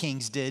pagan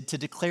kings did to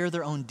declare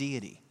their own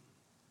deity.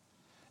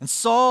 And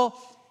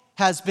Saul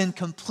has been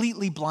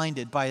completely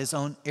blinded by his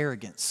own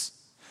arrogance.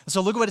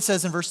 So look at what it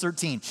says in verse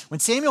 13. When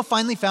Samuel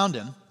finally found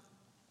him,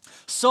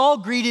 Saul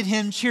greeted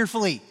him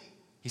cheerfully.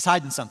 He's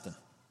hiding something.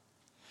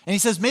 And he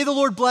says, may the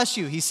Lord bless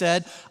you. He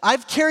said,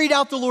 I've carried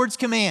out the Lord's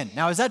command.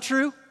 Now, is that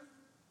true?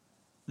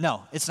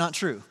 No, it's not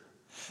true.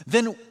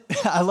 Then,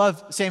 I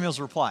love Samuel's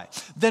reply.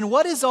 Then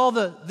what is all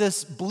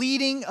this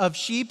bleating of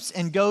sheep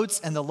and goats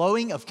and the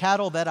lowing of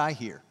cattle that I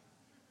hear?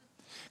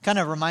 Kind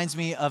of reminds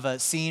me of a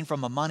scene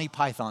from a Monty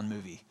Python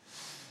movie.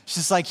 It's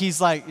just like,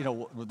 he's like,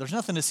 there's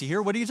nothing to see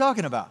here. What are you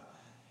talking about?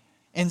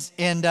 And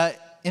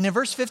in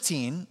verse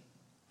 15,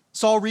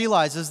 Saul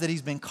realizes that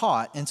he's been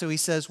caught. And so he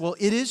says, well,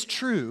 it is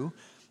true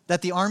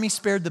that the army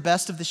spared the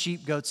best of the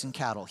sheep, goats, and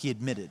cattle, he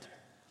admitted.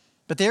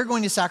 But they're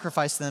going to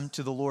sacrifice them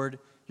to the Lord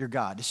your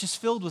God. It's just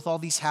filled with all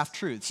these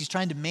half-truths. He's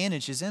trying to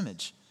manage his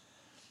image.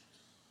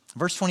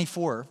 Verse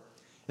 24,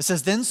 it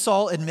says, "Then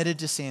Saul admitted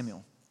to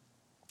Samuel,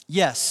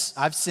 'Yes,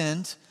 I've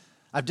sinned.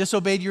 I've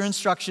disobeyed your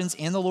instructions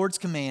and the Lord's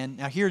command.'"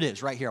 Now here it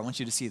is, right here. I want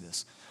you to see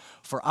this.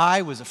 "For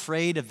I was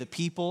afraid of the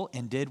people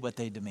and did what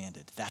they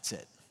demanded." That's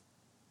it.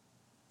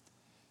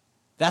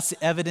 That's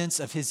the evidence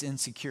of his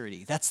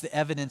insecurity. That's the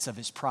evidence of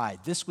his pride.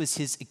 This was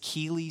his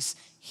Achilles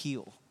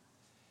heel,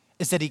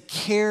 is that he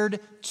cared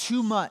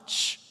too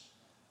much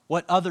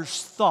what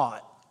others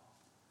thought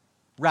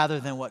rather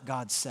than what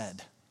God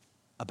said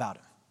about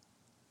him.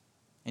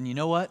 And you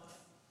know what?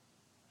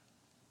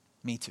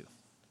 Me too.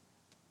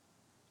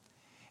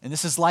 And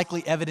this is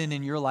likely evident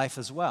in your life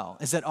as well,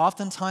 is that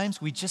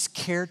oftentimes we just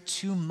care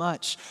too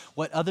much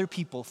what other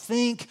people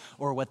think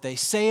or what they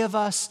say of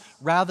us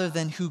rather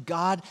than who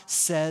God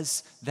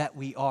says that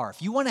we are.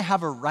 If you want to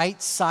have a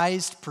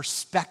right-sized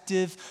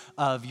perspective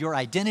of your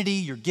identity,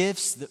 your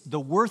gifts, the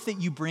worth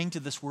that you bring to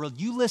this world,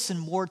 you listen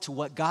more to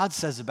what God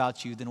says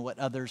about you than what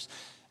others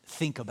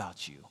think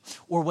about you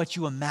or what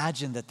you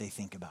imagine that they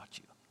think about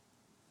you.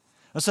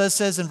 So it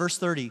says in verse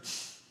 30,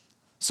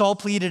 Saul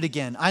pleaded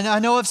again, I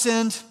know I've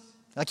sinned.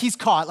 Like he's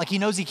caught, like he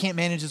knows he can't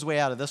manage his way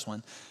out of this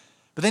one.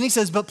 But then he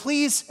says, "But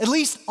please at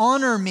least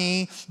honor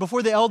me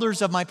before the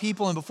elders of my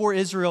people and before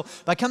Israel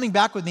by coming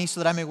back with me so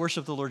that I may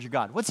worship the Lord your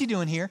God." What's he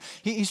doing here?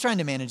 He's trying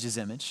to manage his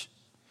image.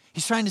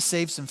 He's trying to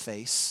save some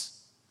face.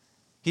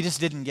 He just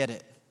didn't get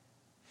it.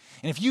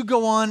 And if you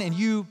go on and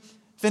you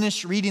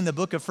finish reading the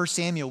book of 1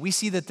 Samuel, we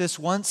see that this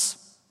once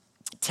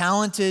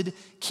talented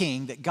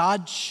king that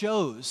God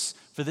chose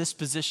for this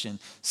position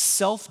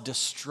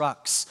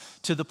self-destructs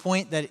to the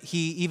point that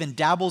he even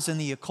dabbles in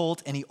the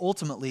occult and he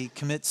ultimately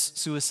commits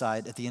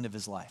suicide at the end of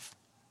his life.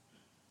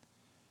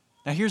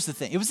 Now here's the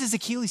thing. It was his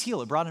Achilles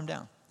heel. It brought him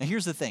down. Now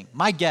here's the thing.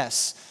 My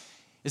guess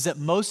is that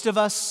most of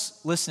us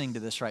listening to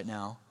this right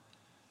now,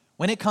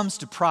 when it comes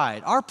to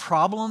pride, our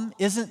problem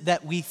isn't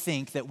that we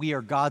think that we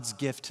are God's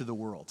gift to the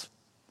world.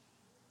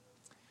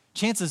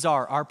 Chances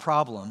are our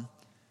problem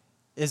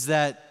is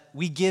that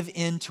we give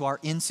in to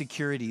our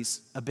insecurities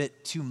a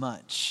bit too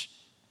much.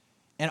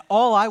 And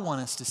all I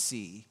want us to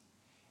see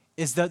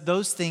is that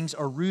those things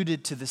are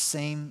rooted to the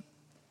same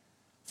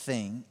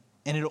thing,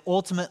 and it'll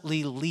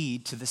ultimately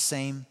lead to the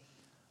same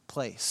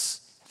place.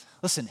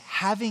 Listen,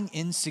 having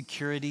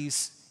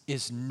insecurities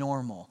is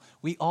normal.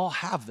 We all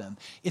have them.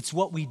 It's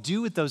what we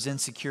do with those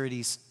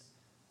insecurities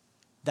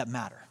that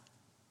matter.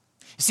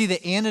 You see,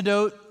 the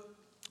antidote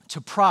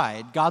to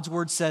pride, God's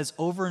word says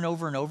over and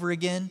over and over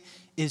again,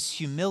 is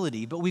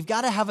humility, but we've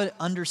got to have an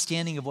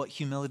understanding of what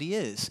humility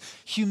is.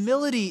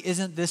 Humility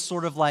isn't this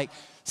sort of like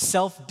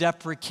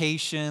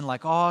self-deprecation,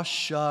 like, oh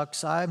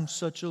shucks, I'm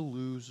such a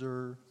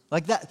loser.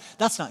 Like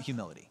that's not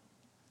humility.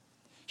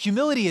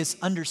 Humility is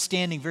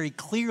understanding very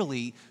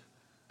clearly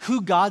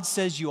who God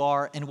says you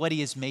are and what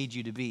he has made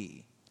you to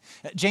be.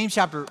 James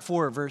chapter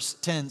 4, verse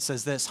 10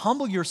 says this,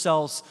 "Humble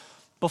yourselves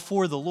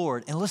before the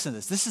Lord," and listen to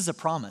this, this is a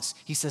promise.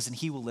 He says, "and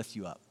he will lift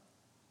you up."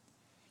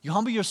 You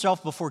humble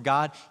yourself before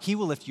God, he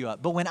will lift you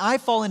up. But when I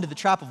fall into the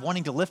trap of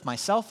wanting to lift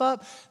myself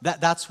up,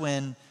 that's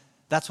when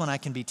I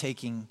can be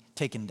taken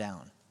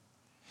down.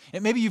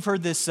 And maybe you've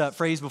heard this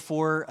phrase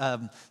before.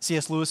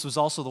 C.S. Lewis was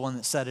also the one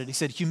that said it. He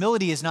said,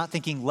 humility is not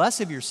thinking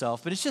less of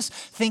yourself, but it's just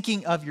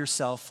thinking of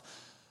yourself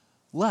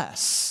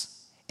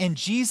less. And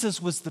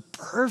Jesus was the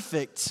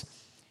perfect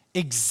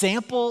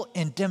example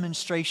and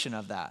demonstration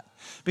of that.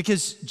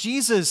 Because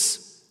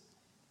Jesus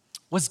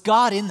was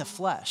God in the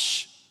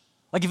flesh.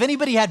 Like if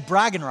anybody had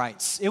bragging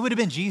rights, it would have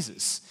been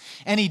Jesus.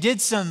 And he did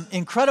some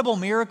incredible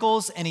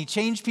miracles and he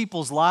changed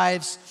people's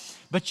lives.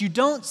 But you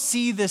don't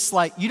see this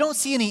you don't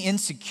see any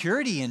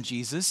insecurity in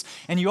Jesus.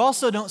 And you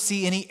also don't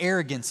see any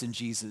arrogance in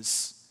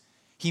Jesus.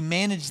 He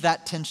managed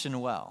that tension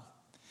well.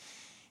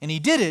 And he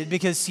did it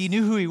because he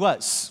knew who he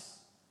was.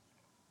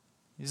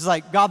 He's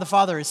like, God the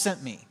Father has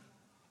sent me.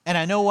 And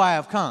I know why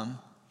I've come.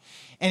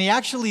 And he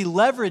actually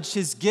leveraged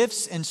his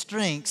gifts and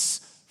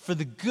strengths for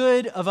the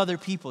good of other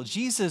people.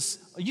 Jesus,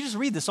 you just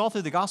read this all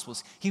through the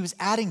Gospels. He was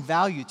adding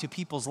value to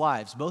people's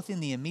lives, both in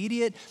the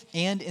immediate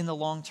and in the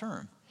long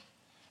term.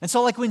 And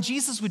so like when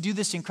Jesus would do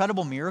this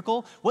incredible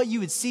miracle, what you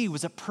would see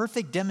was a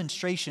perfect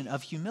demonstration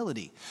of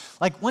humility.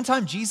 Like one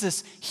time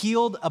Jesus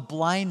healed a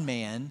blind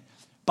man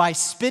by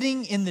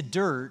spitting in the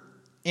dirt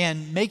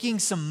and making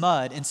some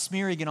mud and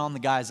smearing it on the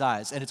guy's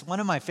eyes. And it's one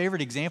of my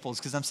favorite examples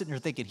because I'm sitting here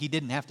thinking he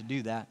didn't have to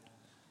do that.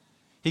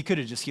 He could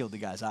have just healed the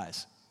guy's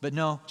eyes. But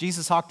no,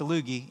 Jesus hocked a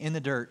loogie in the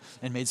dirt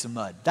and made some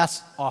mud.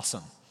 That's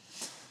awesome.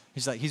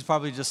 He's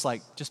probably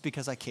just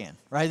because I can,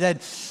 right?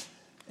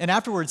 And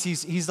afterwards,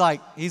 he's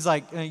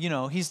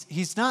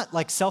not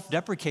like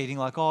self-deprecating,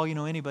 like, oh,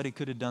 anybody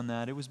could have done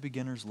that. It was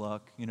beginner's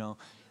luck,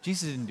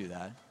 Jesus didn't do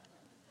that.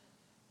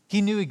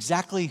 He knew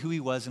exactly who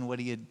he was and what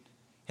he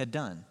had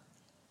done.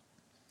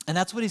 And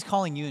that's what he's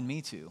calling you and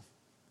me to.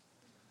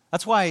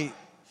 That's why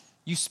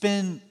you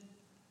spend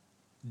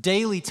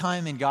daily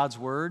time in God's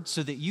word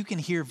so that you can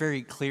hear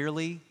very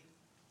clearly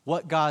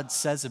what God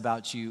says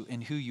about you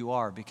and who you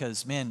are.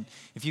 Because, man,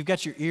 if you've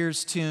got your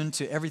ears tuned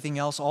to everything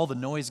else, all the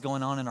noise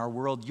going on in our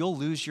world, you'll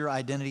lose your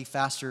identity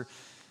faster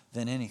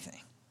than anything.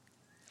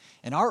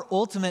 And our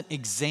ultimate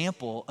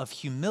example of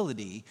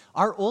humility,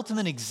 our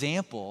ultimate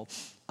example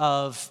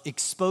of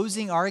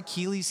exposing our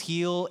Achilles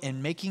heel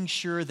and making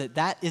sure that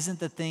that isn't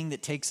the thing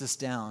that takes us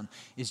down,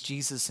 is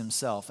Jesus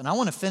himself. And I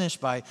want to finish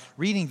by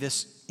reading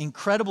this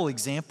incredible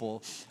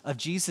example of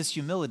Jesus'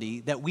 humility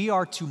that we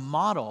are to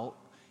model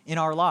in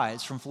our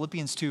lives from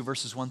Philippians 2,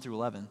 verses 1 through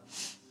 11.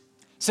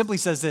 Simply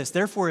says this: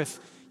 therefore, if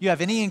you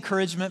have any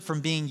encouragement from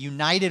being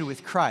united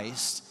with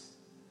Christ,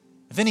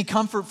 if any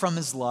comfort from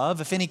his love,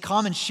 if any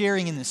common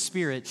sharing in the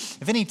Spirit,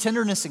 if any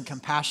tenderness and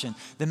compassion,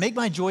 then make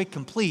my joy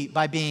complete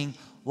by being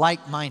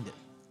like-minded,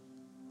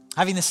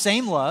 having the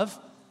same love,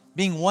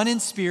 being one in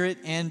spirit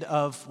and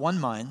of one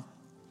mind.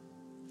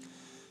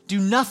 Do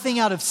nothing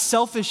out of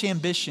selfish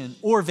ambition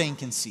or vain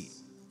conceit,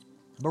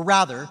 but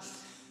rather,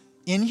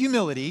 in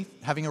humility,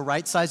 having a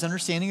right-sized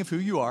understanding of who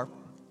you are,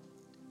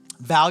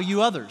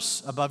 value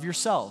others above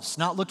yourselves,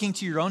 not looking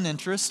to your own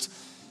interest,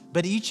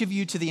 but each of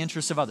you to the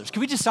interest of others. Can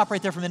we just stop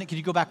right there for a minute? Could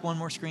you go back one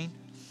more screen?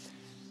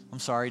 I'm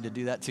sorry to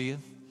do that to you.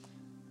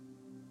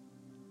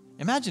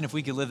 Imagine if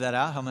we could live that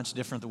out, how much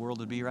different the world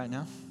would be right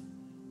now.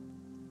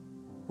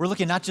 We're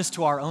looking not just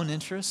to our own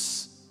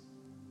interests,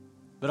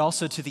 but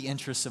also to the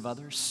interests of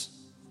others.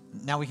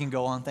 Now we can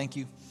go on, thank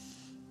you.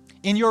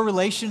 In your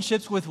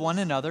relationships with one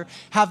another,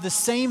 have the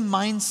same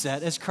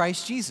mindset as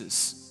Christ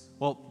Jesus.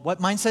 Well, what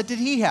mindset did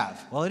he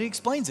have? Well, he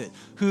explains it.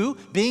 Who,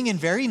 being in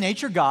very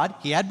nature God,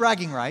 he had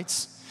bragging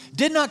rights,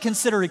 did not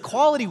consider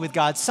equality with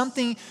God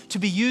something to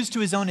be used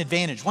to his own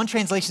advantage. One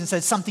translation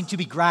says something to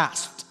be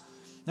grasped.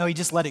 No, he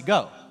just let it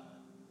go.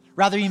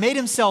 Rather, he made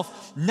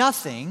himself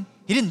nothing.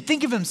 He didn't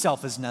think of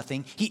himself as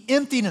nothing. He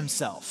emptied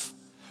himself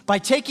by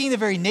taking the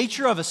very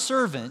nature of a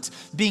servant,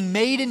 being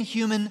made in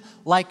human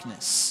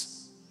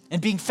likeness, and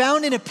being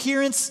found in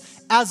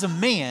appearance as a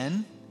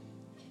man.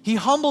 He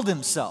humbled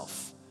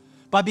himself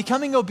by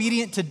becoming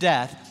obedient to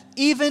death,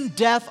 even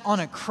death on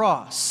a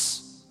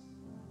cross.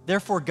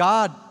 Therefore,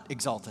 God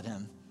exalted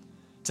him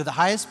to the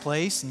highest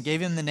place and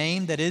gave him the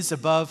name that is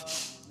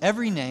above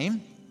every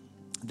name,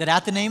 that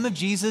at the name of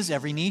Jesus,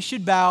 every knee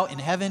should bow in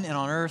heaven and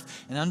on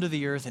earth and under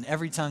the earth, and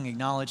every tongue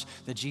acknowledge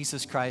that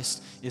Jesus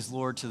Christ is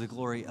Lord, to the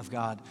glory of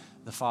God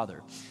the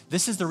Father.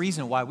 This is the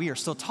reason why we are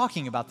still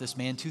talking about this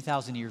man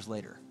 2,000 years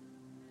later,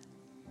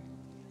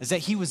 is that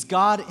he was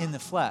God in the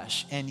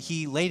flesh and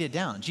he laid it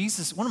down.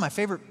 Jesus, one of my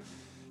favorite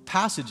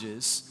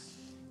passages,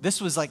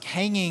 this was like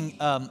hanging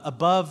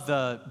above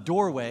the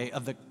doorway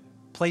of the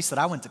place that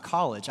I went to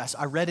college.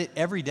 I read it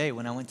every day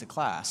when I went to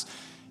class.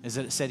 Is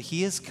that it said,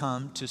 he has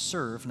come to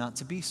serve, not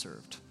to be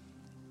served.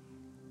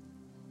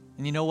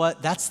 And you know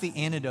what? That's the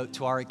antidote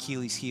to our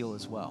Achilles heel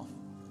as well.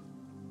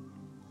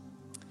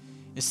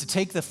 Is to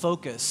take the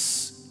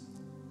focus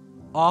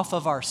off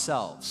of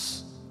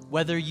ourselves.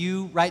 Whether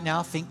you right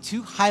now think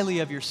too highly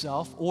of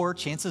yourself, or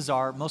chances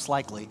are, most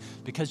likely,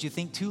 because you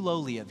think too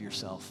lowly of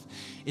yourself.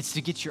 It's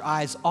to get your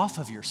eyes off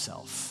of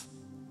yourself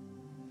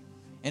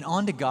and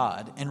onto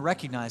God and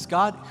recognize,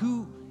 God,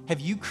 who have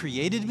you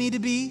created me to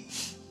be?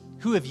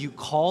 Who have you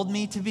called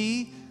me to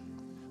be?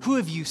 Who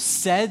have you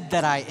said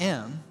that I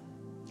am?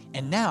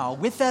 And now,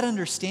 with that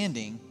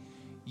understanding,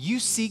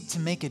 you seek to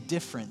make a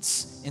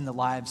difference in the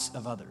lives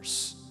of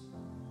others.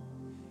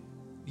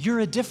 You're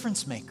a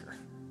difference maker.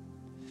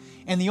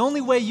 And the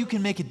only way you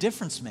can make a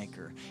difference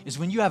maker is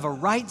when you have a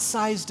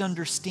right-sized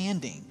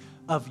understanding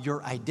of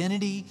your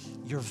identity,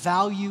 your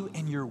value,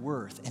 and your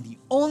worth. And the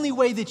only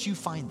way that you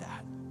find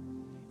that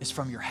is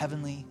from your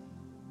heavenly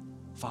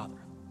Father.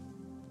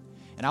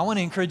 And I want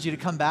to encourage you to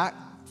come back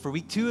for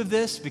week 2 of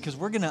this, because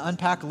we're going to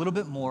unpack a little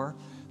bit more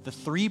the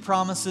 3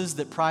 promises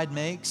that pride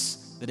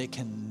makes that it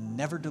can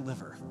never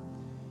deliver,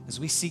 as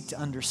we seek to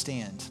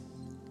understand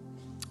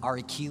our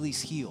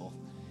Achilles heel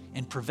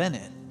and prevent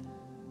it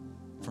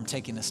from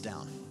taking us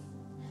down.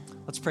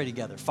 Let's pray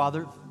together.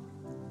 Father,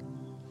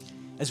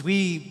 as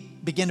we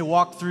begin to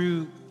walk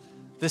through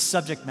this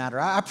subject matter,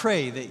 I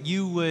pray that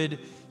you would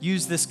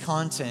use this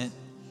content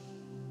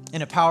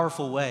in a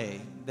powerful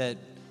way, that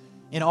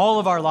in all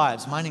of our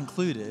lives, mine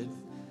included,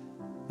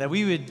 that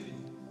we would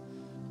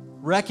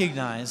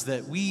recognize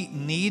that we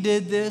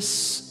needed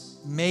this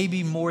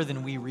maybe more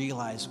than we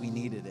realized we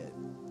needed it.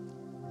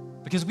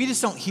 Because we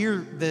just don't hear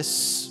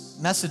this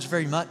message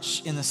very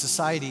much in the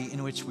society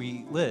in which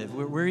we live.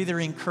 We're either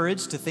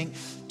encouraged to think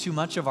too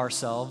much of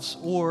ourselves,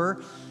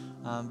 or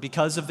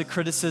because of the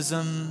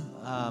criticism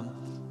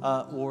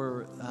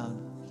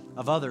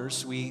of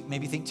others, we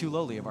maybe think too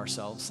lowly of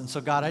ourselves. And so,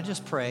 God, I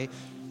just pray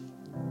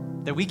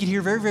that we could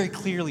hear very, very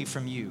clearly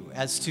from you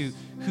as to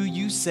who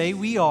you say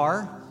we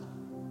are,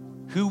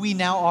 who we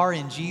now are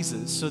in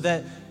Jesus, so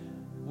that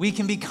we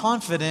can be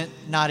confident,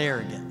 not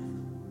arrogant.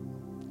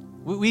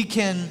 We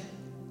can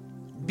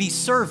be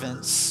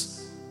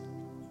servants,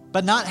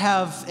 but not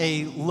have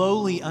a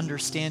lowly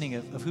understanding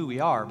of who we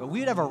are, but we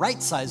would have a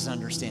right-sized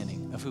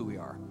understanding of who we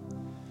are,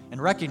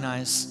 and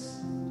recognize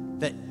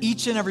that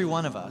each and every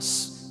one of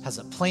us has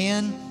a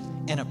plan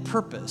and a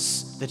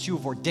purpose that you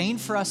have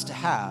ordained for us to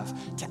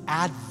have, to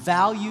add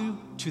value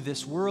to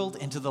this world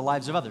and to the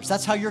lives of others.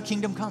 That's how your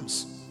kingdom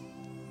comes.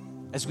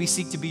 as we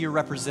seek to be your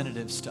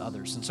representatives to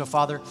others. And so,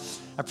 Father,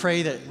 I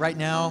pray that right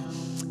now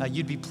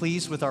you'd be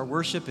pleased with our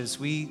worship as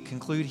we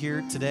conclude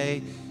here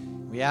today.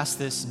 We ask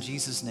this in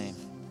Jesus' name.